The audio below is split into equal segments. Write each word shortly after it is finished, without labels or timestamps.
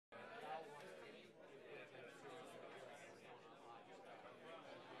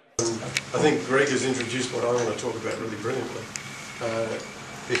I think Greg has introduced what I want to talk about really brilliantly,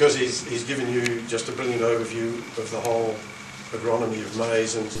 because he's given you just a brilliant overview of the whole agronomy of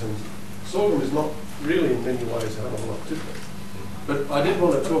maize, and sorghum is not really in many ways a whole lot different. But I did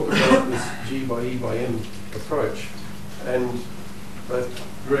want to talk about this G by E by M approach, and both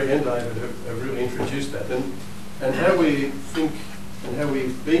Greg and David have really introduced that, and how we think and how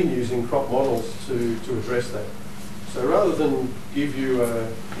we've been using crop models to address that. So rather than give you a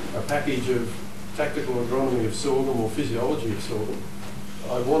package of tactical agronomy of sorghum or physiology of sorghum,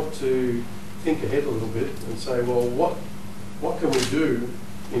 I want to think ahead a little bit and say, well, what can we do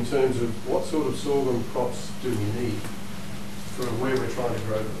in terms of what sort of sorghum crops do we need for where we're trying to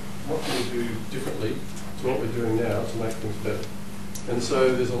grow them? What can we do differently to what we're doing now to make things better? And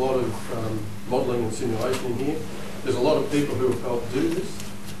so there's a lot of modelling and simulation in here. There's a lot of people who have helped do this,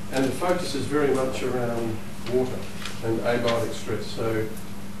 and the focus is very much around water and abiotic stress. So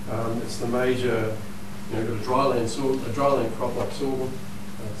it's the major, got a dryland crop like sorghum.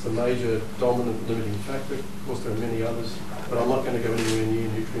 It's a major dominant limiting factor. Of course, there are many others, but I'm not going to go anywhere near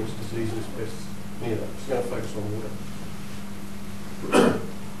nutrients, diseases, pests, near that. I'm just going to focus on water.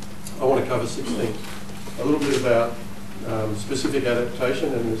 I want to cover 6 things. A little bit about specific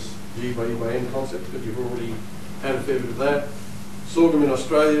adaptation and this G by E by M concept, but you've already had a fair bit of that. Sorghum in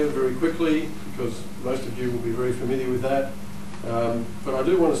Australia, very quickly, because most of you will be very familiar with that. But I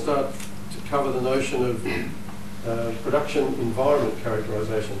do want to start to cover the notion of production environment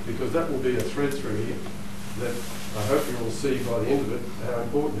characterisation, because that will be a thread through here that I hope you will see by the end of it how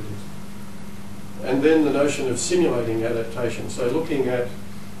important it is. And then the notion of simulating adaptation, so looking at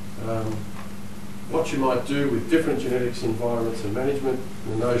what you might do with different genetics, environments and management,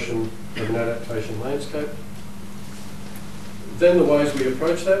 the notion of an adaptation landscape. Then the ways we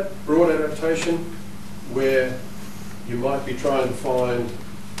approach that, broad adaptation, where you might be trying to find,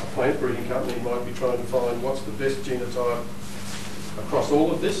 a plant breeding company might be trying to find what's the best genotype across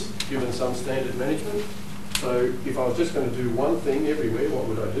all of this, given some standard management. So if I was just going to do one thing everywhere, what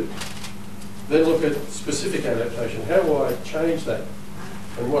would I do? Then look at specific adaptation. How will I change that?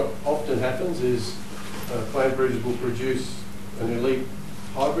 And what often happens is plant breeders will produce an elite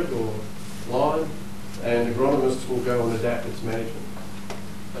hybrid or line, and agronomists will go and adapt its management.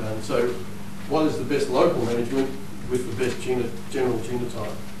 So what is the best local management with the best general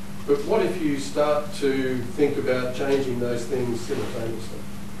genotype? But what if you start to think about changing those things simultaneously,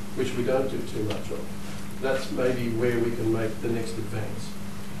 which we don't do too much of? That's maybe where we can make the next advance.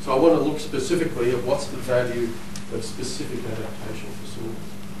 So I want to look specifically at what's the value of specific adaptation for sorghum,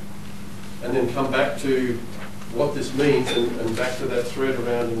 and then come back to what this means and back to that thread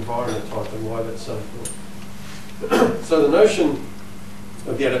around environment type and why that's so important. So the notion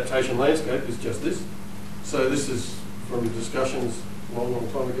of the adaptation landscape is just this. So this is from discussions a long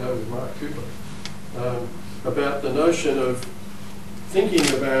time ago with Mark Cooper about the notion of thinking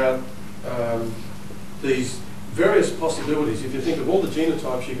about these various possibilities. If you think of all the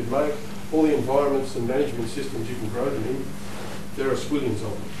genotypes you could make, all the environments and management systems you can grow them in, there are squillions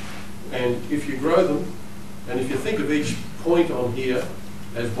of them. And if you grow them, and if you think of each point on here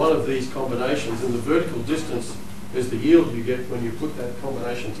as one of these combinations, and the vertical distance is the yield you get when you put that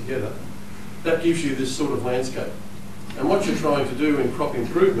combination together, that gives you this sort of landscape. And what you're trying to do in crop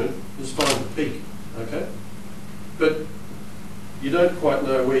improvement is find the peak, okay? But you don't quite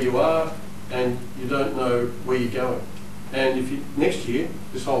know where you are, and you don't know where you're going. And if you, next year,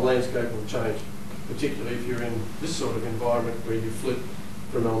 this whole landscape will change, particularly if you're in this sort of environment where you flip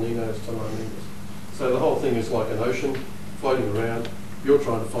from El Ninos to La Ninas. So the whole thing is like an ocean floating around. You're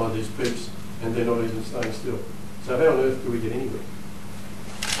trying to find these peaks, and they're not even staying still. So how on earth do we get anywhere?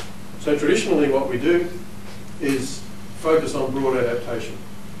 So traditionally what we do is focus on broad adaptation,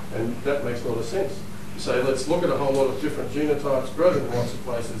 and that makes a lot of sense. So let's look at a whole lot of different genotypes, grow them in lots of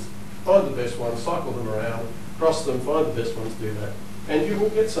places, find the best ones, cycle them around, cross them, find the best ones, do that, and you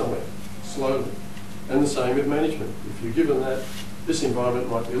will get somewhere, slowly. And the same with management. If you're given that, this environment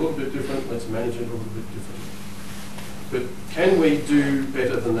might be a little bit different, let's manage it a little bit differently. But can we do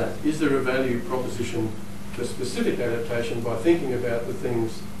better than that? Is there a value proposition for specific adaptation by thinking about the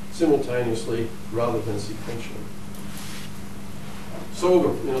things simultaneously rather than sequentially?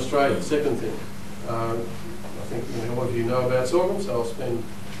 Sorghum in Australia, second thing. I think a lot of you know about sorghum, so I'll spend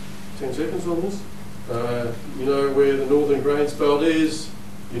 10 seconds on this. You know where the northern grains belt is,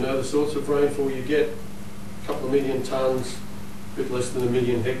 you know the sorts of rainfall you get, a couple of million tonnes, a bit less than 1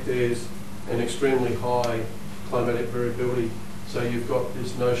 million hectares, and extremely high climatic variability. So you've got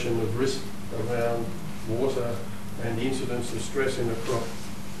this notion of risk around water and the incidence of stress in a crop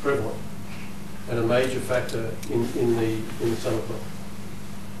prevalent, and a major factor in the summer crop.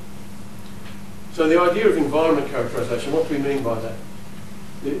 So the idea of environment characterisation, what do we mean by that?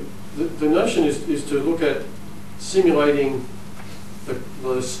 The notion is to look at simulating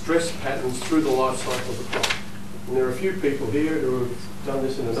the stress patterns through the life cycle of the crop. And there are a few people here who have done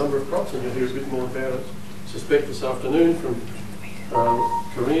this in a number of crops, and you'll hear a bit more about it, I suspect, this afternoon from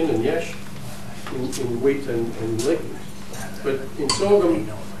Corinne and Yash in wheat and legumes. But in sorghum,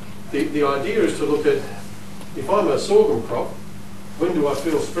 the idea is to look at, if I'm a sorghum crop, when do I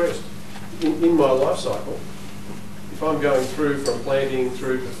feel stressed in my life cycle? If I'm going through from planting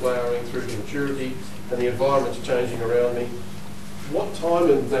through to flowering through to maturity and the environment's changing around me, what time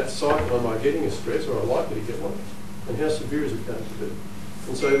in that cycle am I getting a stress, or am I likely to get one? And how severe is it going to be?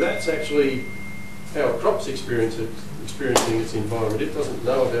 And so that's actually how a crop's experiencing its environment. It doesn't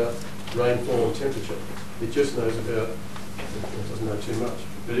know about rainfall and temperature. It just knows about, it doesn't know too much,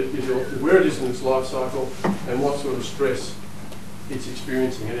 but where it is in its life cycle and what sort of stress it's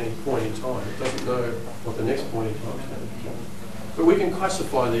experiencing at any point in time. It doesn't know what the next point in time is going to be. But we can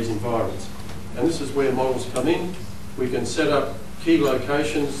classify these environments, and this is where models come in. We can set up key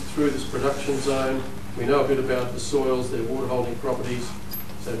locations through this production zone. We know a bit about the soils, their water holding properties,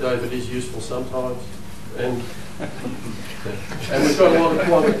 so David is useful sometimes. And we've got a lot of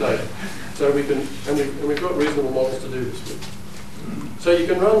climate data, so we can, and we've got reasonable models to do this with. So you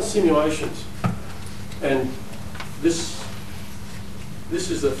can run simulations, and this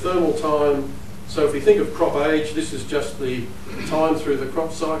is the thermal time. So if we think of crop age, this is just the time through the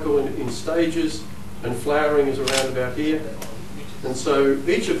crop cycle in stages, and flowering is around about here. And so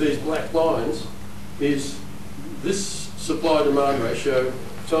each of these black lines is this supply-demand ratio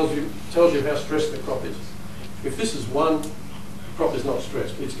tells you how stressed the crop is. If this is 1, the crop is not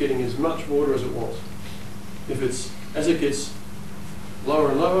stressed. It's getting as much water as it wants. As it gets lower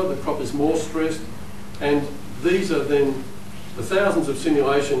and lower, the crop is more stressed. And these are then the thousands of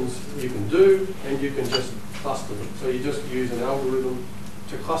simulations you can do, and you can just cluster them. So you just use an algorithm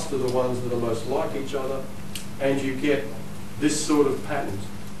to cluster the ones that are most like each other, and you get this sort of patterns.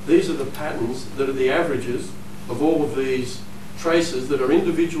 These are the patterns that are the averages of all of these traces that are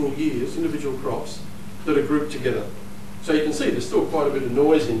individual years, individual crops, that are grouped together. So you can see there's still quite a bit of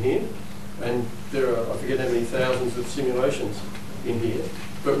noise in here, and there are, I forget how many thousands of simulations in here,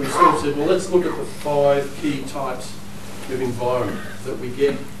 but we sort of said, well, let's look at the 5 key types of environment that we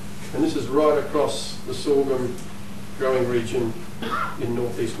get, and this is right across the sorghum growing region in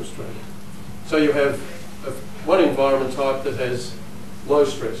northeastern Australia. So you have one environment type that has low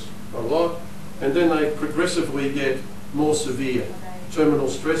stress, not a lot, and then they progressively get more severe terminal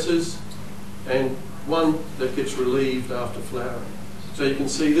stresses, and one that gets relieved after flowering. So you can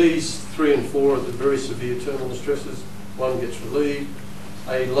see these 3 and 4 are the very severe terminal stresses. One gets relieved,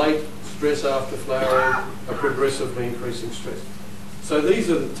 a late stress after flowering, a progressively increasing stress. So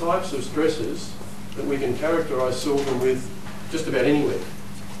these are the types of stresses that we can characterise sorghum with just about anywhere.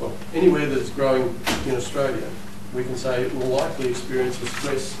 Well, anywhere that's growing in Australia, we can say it will likely experience a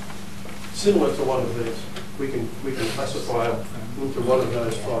stress similar to one of these. We can classify it into one of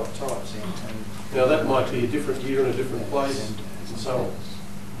those 5 types. Now that might be a different year in a different place, and so on.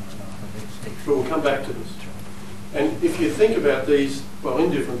 But we'll come back to this. And if you think about these, well, in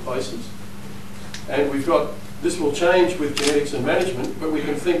different places, and we've got, this will change with genetics and management, but we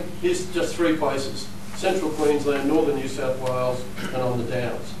can think, here's just 3 places: Central Queensland, Northern New South Wales, and on the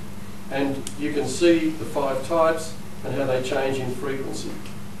Downs. And you can see the 5 types and how they change in frequency.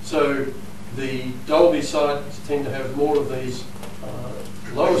 So the Dalby sites tend to have more of these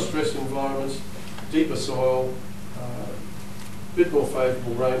lower stress environments, deeper soil, a bit more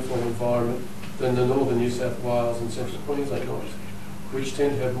favourable rainfall environment than the Northern New South Wales and Central Queensland ones, which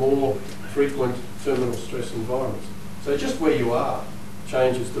tend to have more frequent terminal stress environments. So just where you are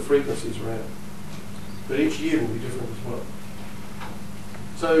changes the frequencies around. But each year will be different as well.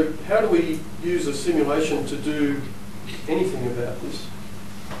 So how do we use a simulation to do anything about this?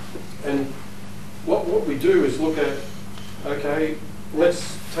 And what we do is look at, okay,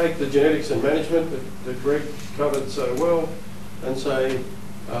 let's take the genetics and management that Greg covered so well and say,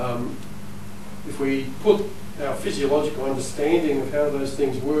 if we put our physiological understanding of how those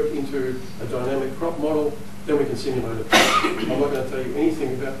things work into a dynamic crop model, then we can simulate it. I'm not going to tell you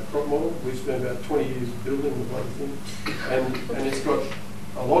anything about the crop model. We've spent about 20 years building the bloody thing, and it's got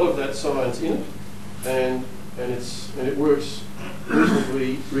a lot of that science in it, and it works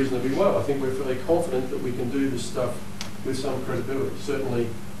reasonably well. I think we're fairly confident that we can do this stuff with some credibility. Certainly,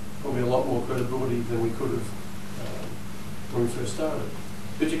 probably a lot more credibility than we could have when we first started.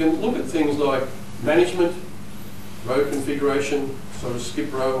 But you can look at things like management, row configuration, sort of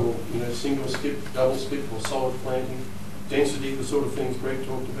skip row, or single skip, double skip, or solid planting, density, the sort of things Greg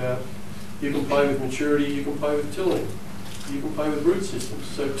talked about, You can play with maturity, you can play with tillering, you can play with root systems.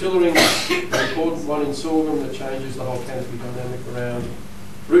 So tillering is an important one in sorghum that changes the whole canopy dynamic around.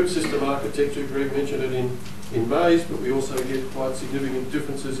 Root system architecture, Greg mentioned it in maize, but we also get quite significant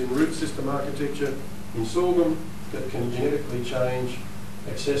differences in root system architecture in sorghum that can genetically change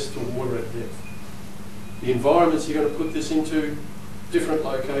access to water at depth. The environments you're going to put this into, different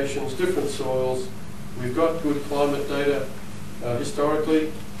locations, different soils. We've got good climate data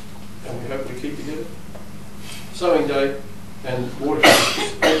historically, and we hope we keep together. Sowing date and water.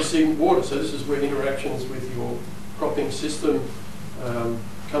 Water, so this is where interactions with your cropping system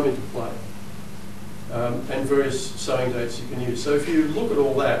come into play. And various sowing dates you can use. So if you look at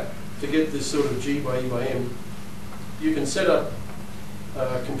all that to get this sort of G by E by M, you can set up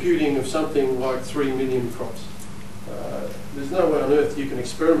computing of something like 3 million crops. There's no way on earth you can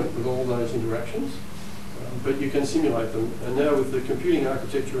experiment with all those interactions, but you can simulate them. And now with the computing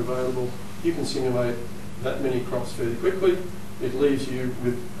architecture available, you can simulate that many crops fairly quickly. It leaves you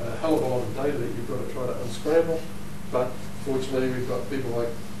with a hell of a lot of data that you've got to try to unscramble. But fortunately, we've got people like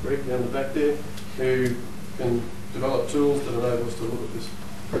Greg down the back there who can develop tools that enable us to look at this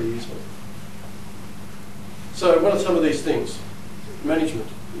pretty easily. So what are some of these things? Management.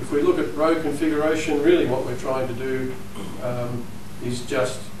 If we look at row configuration, really what we're trying to do is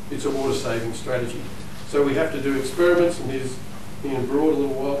it's a water saving strategy. So we have to do experiments, and here's Ian Broad a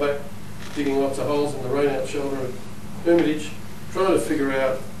little while back, digging lots of holes in the rain-out shelter at Hermitage, trying to figure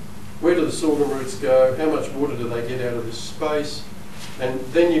out where do the sorghum roots go, how much water do they get out of this space, and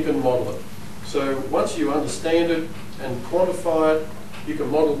then you can model it. So once you understand it and quantify it, you can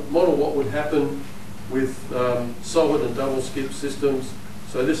model what would happen with solid and double skip systems.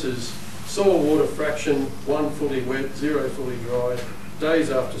 So this is soil water fraction, 1 fully wet, 0 fully dry, days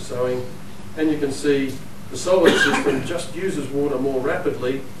after sowing, and you can see the solid system just uses water more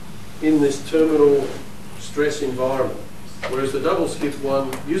rapidly in this terminal stress environment, whereas the double skip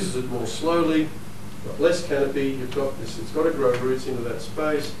one uses it more slowly, got less canopy, you've got this, it's got to grow roots into that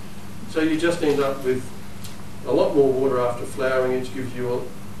space, so you just end up with a lot more water after flowering, which gives you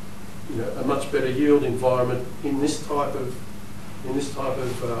a much better yield environment in this type of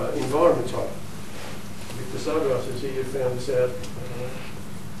environment type. Victor Sargas says he found this out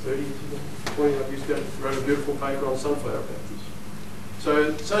 30, 20 years ago, wrote a beautiful paper on sunflower patches.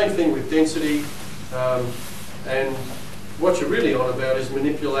 So same thing with density, and what you're really on about is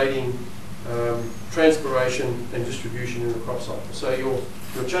manipulating transpiration and distribution in the crop cycle. So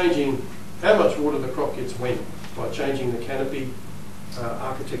you're changing how much water the crop gets when by changing the canopy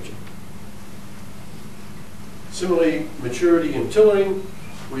architecture. Similarly, maturity and tillering,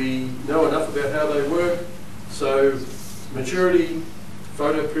 we know enough about how they work. So maturity,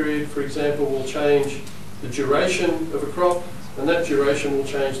 photo period, for example, will change the duration of a crop, and that duration will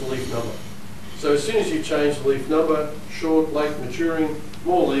change the leaf number. So as soon as you change the leaf number, short, late maturing,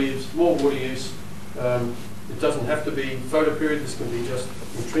 more leaves, more water use, it doesn't have to be photo period, this can be just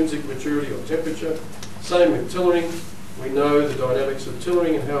intrinsic maturity or temperature. Same with tillering. We know the dynamics of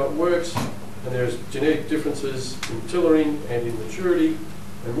tillering and how it works, and there's genetic differences in tillering and in maturity,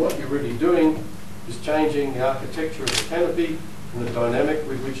 and what you're really doing is changing the architecture of the canopy and the dynamic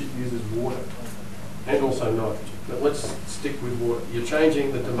with which it uses water, and also nitrogen. But let's stick with water. You're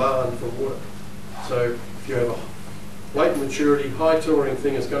changing the demand for water. So if you have a late maturity, high tillering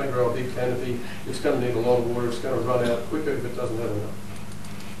thing, it's going to grow a big canopy, it's going to need a lot of water, it's going to run out quicker if it doesn't have enough.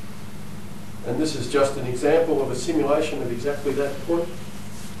 And this is just an example of a simulation of exactly that point.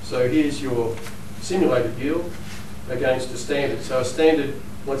 So here's your simulated yield against a standard. So a standard,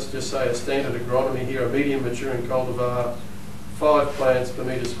 let's just say a standard agronomy here, a medium maturing cultivar, 5 plants per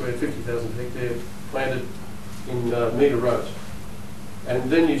metre squared, 50,000 hectare, planted in metre rows. And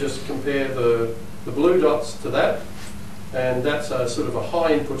then you just compare the blue dots to that, and that's a sort of a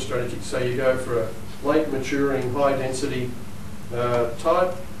high input strategy. So you go for a late maturing, high density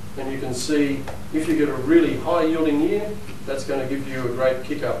type, and you can see if you get a really high yielding year, that's going to give you a great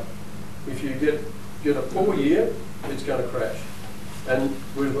kick up. If you get a poor year, it's going to crash. And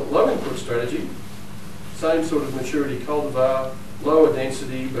with a low input strategy, same sort of maturity cultivar, lower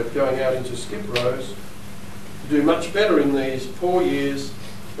density, but going out into skip rows, you do much better in these poor years,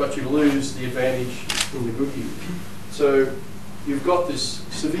 but you lose the advantage in the good years. So you've got this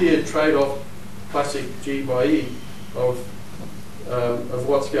severe trade-off, classic G by E, of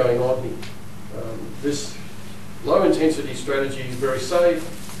what's going on here. This low intensity strategy is very safe,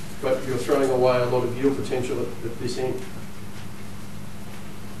 but you're throwing away a lot of yield potential at this end.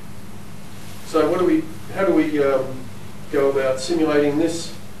 So how do we go about simulating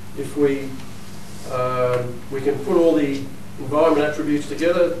this? If we can put all the environment attributes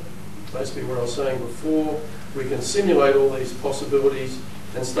together, basically what I was saying before. We can simulate all these possibilities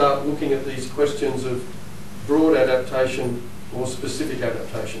and start looking at these questions of broad adaptation or specific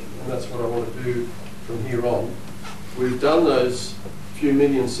adaptation. And that's what I want to do from here on. We've done those few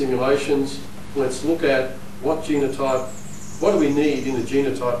million simulations. Let's look at what genotype, what do we need in the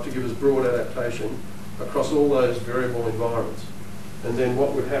genotype to give us broad adaptation across all those variable environments. And then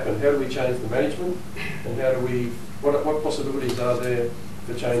what would happen? How do we change the management? And how do we, what possibilities are there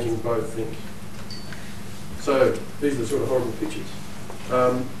for changing both things? So these are sort of horrible pictures.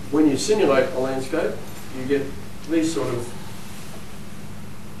 When you simulate a landscape, you get these sort of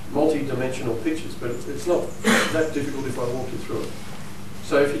multi-dimensional pictures, but it's not that difficult if I walk you through it.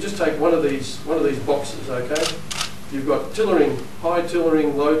 So if you just take one of these boxes, okay, you've got tillering, high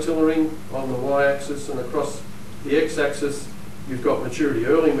tillering, low tillering on the y-axis, and across the x-axis you've got maturity,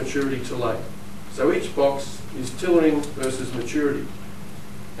 early maturity to late. So each box is tillering versus maturity.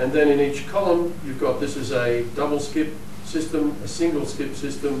 And then in each column you've got, this is a double skip system, a single skip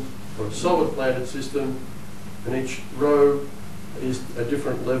system, or a solid planted system, and each row is a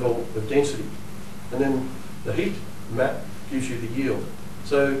different level of density. And then the heat map gives you the yield.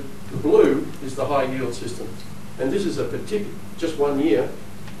 So the blue is the high yield system. And this is a just 1 year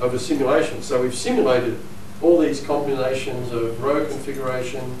of a simulation. So we've simulated all these combinations of row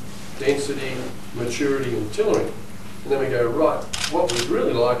configuration, density, maturity, and tillering. And then we go, right, what we'd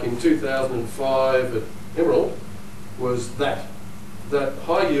really like in 2005 at Emerald was that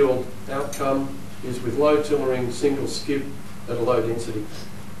high yield outcome is with low tillering, single skip at a low density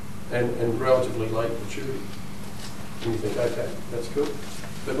and relatively late maturity. And you think, okay, that's cool.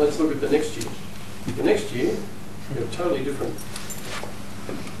 But let's look at the next year. The next year, you have totally different.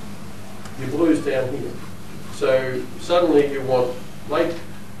 Your blue's down here. So suddenly you want late,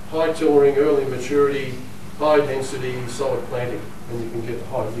 high tillering, early maturity, high density, solid planting, and you can get the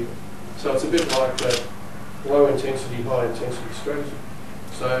high yield. So it's a bit like that low intensity, high intensity strategy.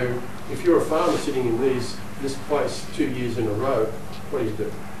 So if you're a farmer sitting in this place 2 years in a row, what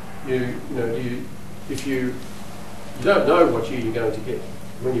do? If you don't know what year you're going to get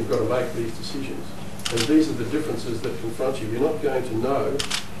when you've got to make these decisions. And these are the differences that confront you. You're not going to know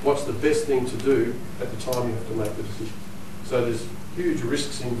what's the best thing to do at the time you have to make the decision. So there's huge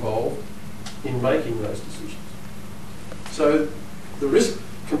risks involved in making those decisions. So the risk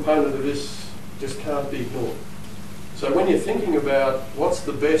component of this just can't be ignored. So when you're thinking about what's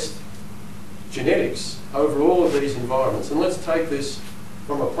the best genetics over all of these environments, and let's take this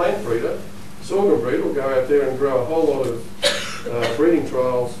from a plant breeder, sorghum breeder will go out there and grow a whole lot of breeding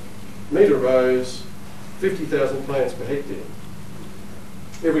trials, metre rows, 50,000 plants per hectare.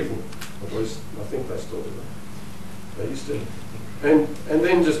 Everything, at least I think they still do that. They used to. And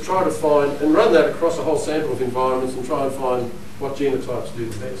then just try to find, and run that across a whole sample of environments and try and find what genotypes do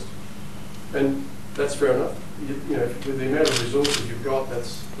the best. And that's fair enough. You know, with the amount of resources you've got,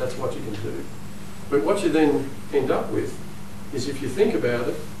 that's what you can do. But what you then end up with is, if you think about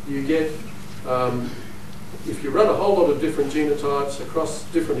it, you get, if you run a whole lot of different genotypes across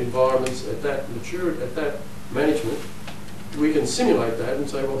different environments at that maturity, at that management, we can simulate that and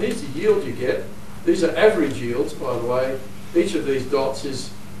say, well, here's the yield you get. These are average yields, by the way. Each of these dots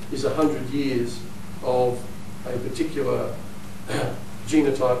is 100 years of a particular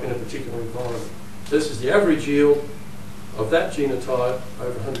genotype in a particular environment. This is the average yield of that genotype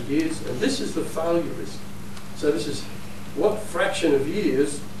over 100 years, and this is the failure risk. So this is what fraction of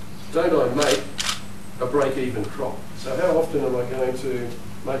years don't I make a break-even crop? So how often am I going to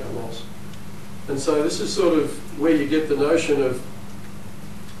make a loss? And so this is sort of where you get the notion of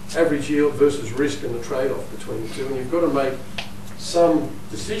average yield versus risk and the trade-off between the two. And you've got to make some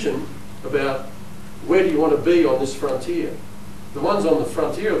decision about where do you want to be on this frontier. The ones on the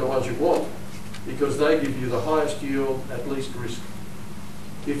frontier are the ones you want, because they give you the highest yield at least risk.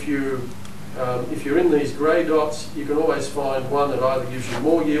 If you're in these grey dots, you can always find one that either gives you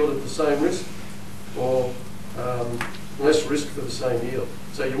more yield at the same risk or less risk for the same yield.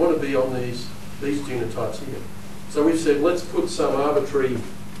 So you want to be on these genotypes here. So we've said, let's put some arbitrary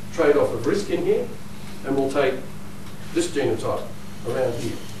trade-off of risk in here, and we'll take this genotype around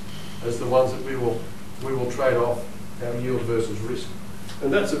here as the ones that we will trade off our yield versus risk.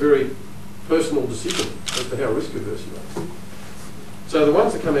 And that's a very personal decision as to how risk averse you are. So the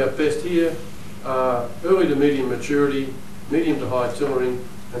ones that come out best here are early to medium maturity, medium to high tillering,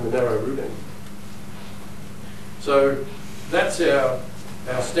 and the narrow root angle. So that's our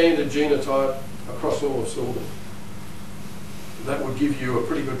standard genotype across all of sorghum. That would give you a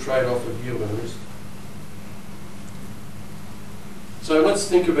pretty good trade-off of yield and risk. So let's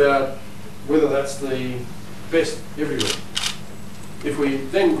think about whether that's the best everywhere. If we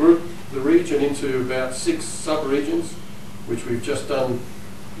then group the region into about 6 sub-regions, which we've just done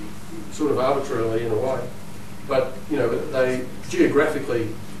sort of arbitrarily in a way. But, you know, they geographically,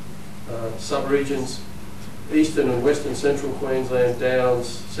 sub-regions, eastern and western central Queensland, Downs,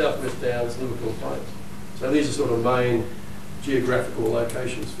 southwest Downs, Liverpool Plains. So these are sort of main geographical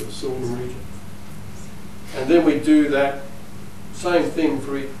locations for the Sorghum region. And then we do that same thing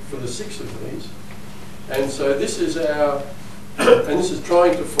for the 6 of these. And so this is our, and this is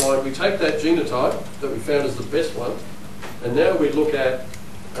trying to find, we take that genotype that we found as the best one, and now we look at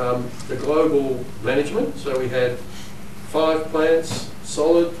the global management. So we had 5 plants,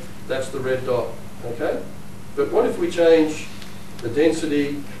 solid, that's the red dot, okay? But what if we change the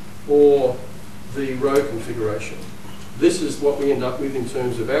density or the row configuration? This is what we end up with in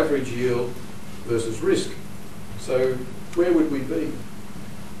terms of average yield versus risk. So where would we be?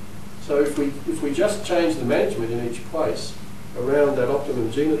 So if we just change the management in each place around that optimum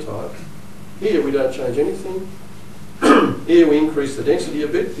genotype, here we don't change anything. Here we increase the density a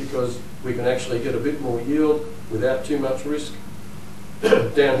bit because we can actually get a bit more yield without too much risk.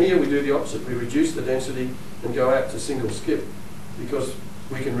 Down here we do the opposite. We reduce the density and go out to single skip because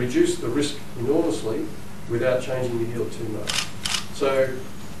we can reduce the risk enormously without changing the yield too much. So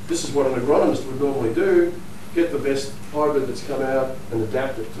this is what an agronomist would normally do, get the best hybrid that's come out and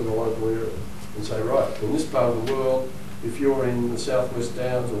adapt it to the local area and say, right, in this part of the world, if you're in the southwest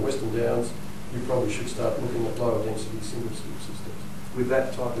Downs or western Downs, you probably should start looking at lower density single skip systems with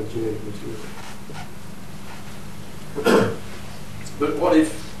that type of genetic material. But what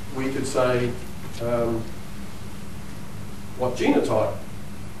if we could say, what genotype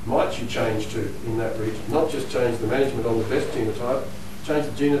might you change to in that region? Not just change the management on the best genotype, change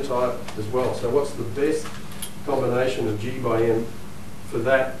the genotype as well. So what's the best combination of G by M for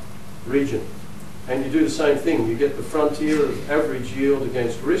that region? And you do the same thing. You get the frontier of average yield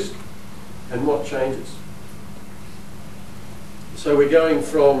against risk, and what changes? So we're going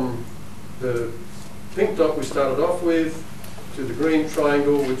from the pink dot we started off with to the green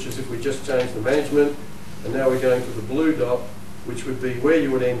triangle, which is if we just change the management, and now we're going to the blue dot, which would be where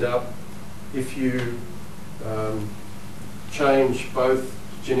you would end up if you change both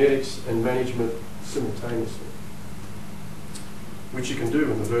genetics and management simultaneously, which you can do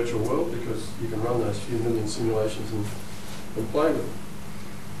in the virtual world because you can run those few million simulations and play with them.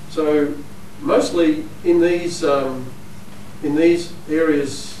 So mostly in these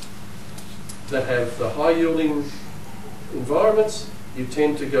areas that have the high yielding environments, you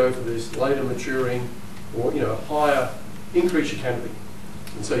tend to go for this later maturing or higher, increase your canopy.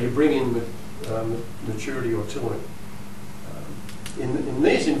 And so you bring in maturity or tillering. In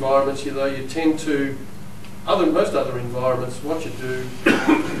these environments, you tend to, most other environments, what you do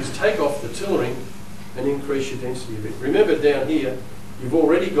is take off the tillering and increase your density a bit. Remember down here, you've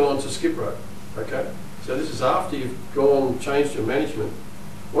already gone to skip row, okay? So this is after you've changed your management.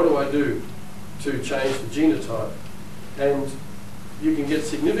 What do I do to change the genotype? And you can get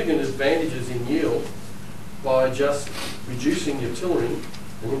significant advantages in yield by just reducing your tillering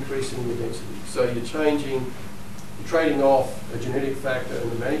and increasing your density. So you're trading off a genetic factor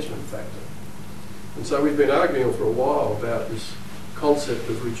and a management factor. And so we've been arguing for a while about this concept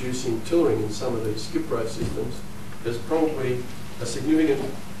of reducing tillering in some of these skip row systems as probably a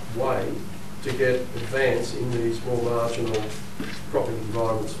significant way to get advance in these more marginal cropping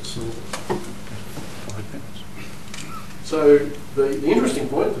environments for sorghum. So the interesting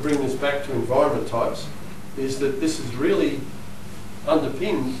point, to bring this back to environment types, is that this is really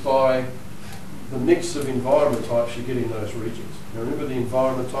underpinned by the mix of environment types you get in those regions. Now remember the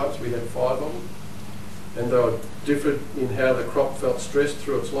environment types, we had 5 of them, and they were different in how the crop felt stressed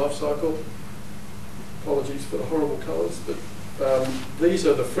through its life cycle. Apologies for the horrible colours, but these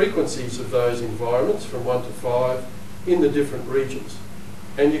are the frequencies of those environments from 1 to 5 in the different regions.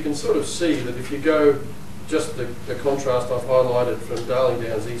 And you can sort of see that if you go just the contrast I've highlighted from Darling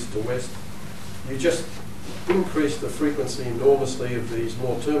Downs east to west, you just increase the frequency enormously of these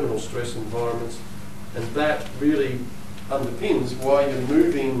more terminal stress environments, and that really underpins why you're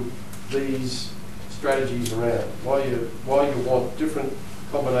moving these strategies around, why you want different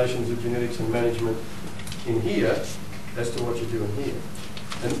combinations of genetics and management in here as to what you're doing here.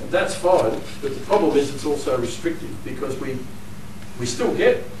 And that's fine, but the problem is it's also restrictive because we still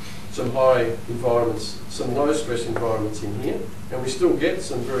get some high environments, some low stress environments in here, and we still get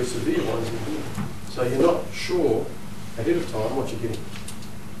some very severe ones in here. So you're not sure ahead of time what you're getting.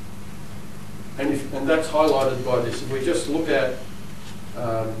 And that's highlighted by this. If we just look at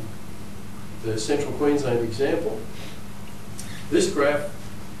the Central Queensland example, this graph,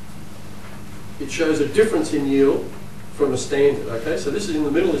 it shows a difference in yield from a standard. Okay, so this is in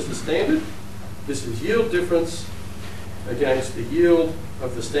the middle is the standard. This is yield difference against the yield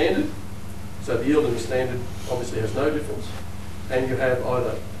of the standard. So the yield in the standard obviously has no difference. And you have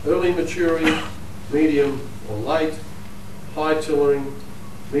either early maturing, medium or late, high tillering,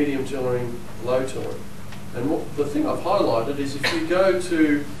 medium tillering, low tillering. And the thing I've highlighted is if you go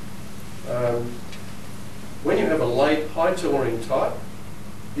to, when you have a late high tillering type,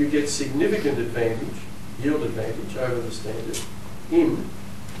 you get significant advantage, yield advantage over the standard in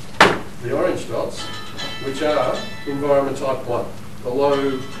the orange dots, which are environment type 1, the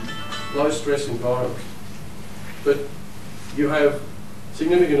low stress environment. But you have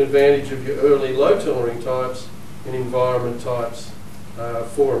significant advantage of your early low tillering types in environment types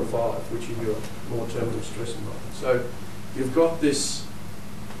 4 and 5, which are your more terminal stress environment. So you've got this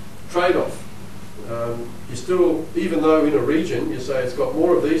trade-off. You still, even though in a region you say it's got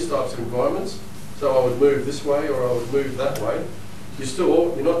more of these types of environments, so I would move this way or I would move that way,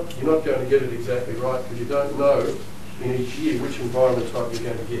 you're not going to get it exactly right because you don't know in each year which environment type you're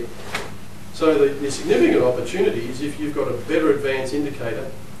going to get. So the significant opportunity is if you've got a better advance indicator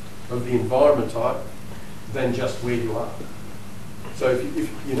of the environment type than just where you are. So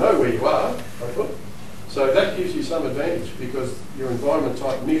if you know where you are, so that gives you some advantage because your environment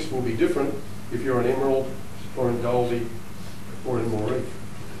type mix will be different if you're in emerald or in Goldie or in Moree.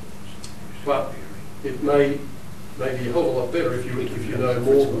 But it may be a hell of a lot better if you know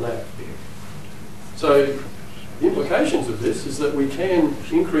more than that. So the implications of this is that we can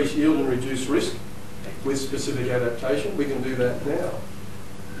increase yield and reduce risk with specific adaptation. We can do that now.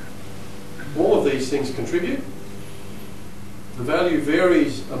 All of these things contribute. The value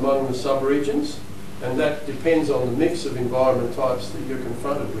varies among the sub-regions, and that depends on the mix of environment types that you're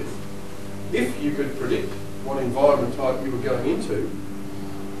confronted with. If you could predict what environment type you were going into,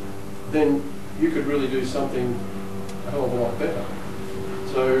 then you could really do something a hell of a lot better.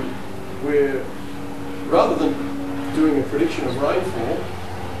 So rather than doing a prediction of rainfall,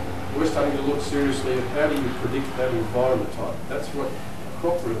 we're starting to look seriously at how do you predict that environment type. That's what a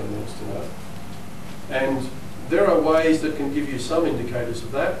crop really needs to know. And there are ways that can give you some indicators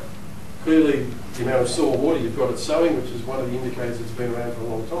of that. Clearly, the amount of soil water you've got at sowing, which is one of the indicators that's been around for a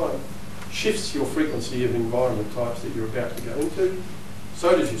long time, shifts your frequency of environment types that you're about to go into.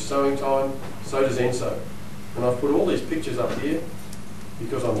 So does your sowing time, so does ENSO. And I've put all these pictures up here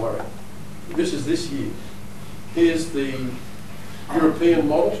because I'm worried. This is this year. Here's the European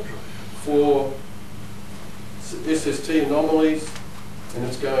model for SST anomalies, and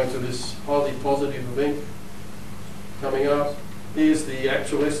it's going to this highly positive event coming up. Here's the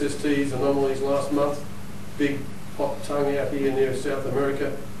actual SSTs anomalies last month. Big hot tongue out here near South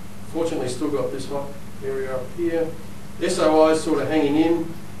America. Fortunately still got this hot area up here. SOI is sort of hanging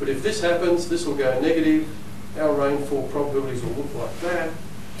in, but if this happens, this will go negative. Our rainfall probabilities will look like that,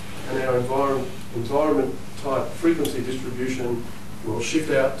 and our environment type frequency distribution will shift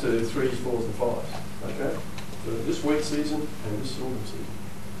out to 3s, 4s and 5s, okay? For this wheat season and this sorghum season.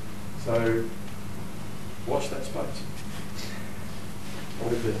 So watch that space. I'll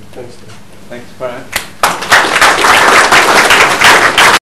leave it there. Thanks, Dave. Thanks, Brian.